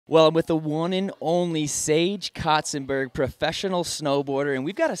Well, I'm with the one and only Sage Kotsenburg, professional snowboarder, and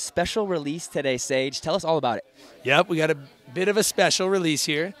we've got a special release today, Sage. Tell us all about it. Yep, we got a bit of a special release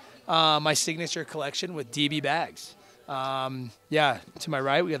here. My signature collection with DB bags. Yeah, to my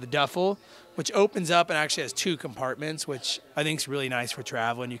right, we got the duffel, which opens up and actually has two compartments, which I think is really nice for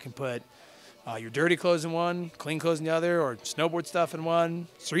traveling. You can put your dirty clothes in one, clean clothes in the other, or snowboard stuff in one,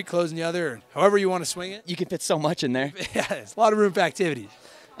 street clothes in the other, or however you want to swing it. You can fit so much in there. Yeah, it's a lot of room for activities.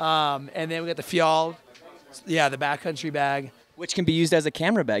 And then we got the fjall, yeah, the backcountry bag. Which can be used as a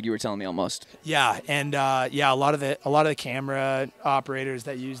camera bag, you were telling me almost. Yeah, and yeah, a lot of the camera operators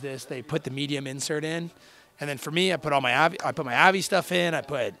that use this, they put the medium insert in, and then for me, I put my Avi stuff in. I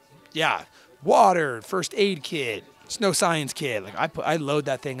put water, first aid kit, snow science kit. Like I load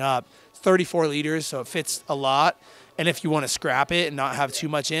that thing up. It's 34 liters, so it fits a lot. And if you want to scrap it and not have too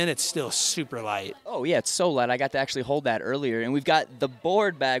much in, it's still super light. Oh, yeah, it's so light. I got to actually hold that earlier. And we've got the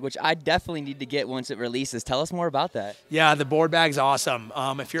board bag, which I definitely need to get once it releases. Tell us more about that. Yeah, the board bag's awesome.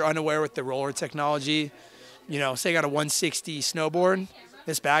 If you're unaware with the roller technology, say you got a 160 snowboard,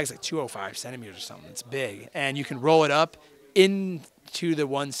 this bag's like 205 centimeters or something. It's big. And you can roll it up into the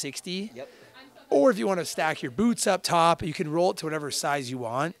 160. Yep. Or if you want to stack your boots up top, you can roll it to whatever size you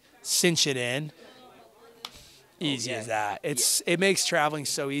want, cinch it in. Easy as that. It makes traveling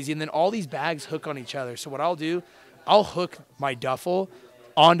so easy. And then all these bags hook on each other. So what I'll do, I'll hook my duffel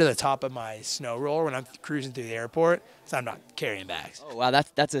onto the top of my snow roller when I'm cruising through the airport, so I'm not carrying bags. Oh, wow,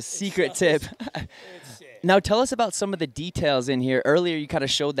 that's a secret tip. Now tell us about some of the details in here. Earlier you kind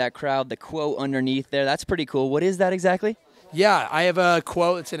of showed that crowd the quote underneath there. That's pretty cool. What is that exactly? Yeah, I have a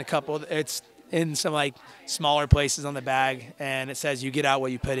quote. It's in a couple. It's in some like smaller places on the bag, and it says, "You get out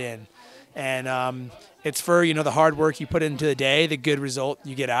what you put in." And it's for, the hard work you put into the day, the good result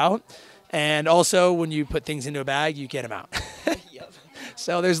you get out. And also when you put things into a bag, you get them out. Yep.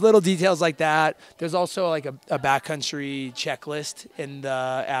 So there's little details like that. There's also like a backcountry checklist in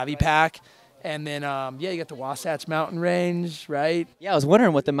the Avi pack. And then, you got the Wasatch Mountain Range, right? Yeah, I was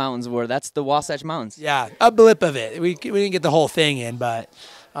wondering what the mountains were. That's the Wasatch Mountains. Yeah, a blip of it. We didn't get the whole thing in, but,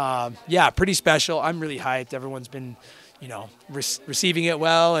 yeah, pretty special. I'm really hyped. Everyone's been receiving it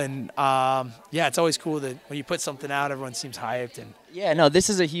well, and yeah, it's always cool that when you put something out, everyone seems hyped. And yeah, no,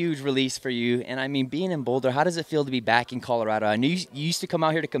 this is a huge release for you. And I mean, being in Boulder, how does it feel to be back in Colorado? I knew you used to come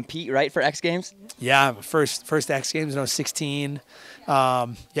out here to compete, right, for X Games? Yeah, first X Games when I was 16.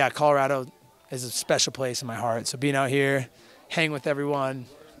 Yeah, Colorado is a special place in my heart. So being out here, hang with everyone.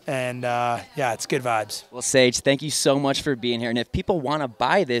 And, yeah, it's good vibes. Well, Sage, thank you so much for being here. And if people want to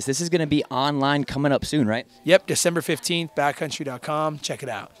buy this is going to be online coming up soon, right? Yep, December 15th, backcountry.com. Check it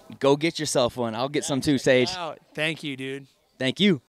out. Go get yourself one. I'll get some too, Sage. Thank you, dude. Thank you.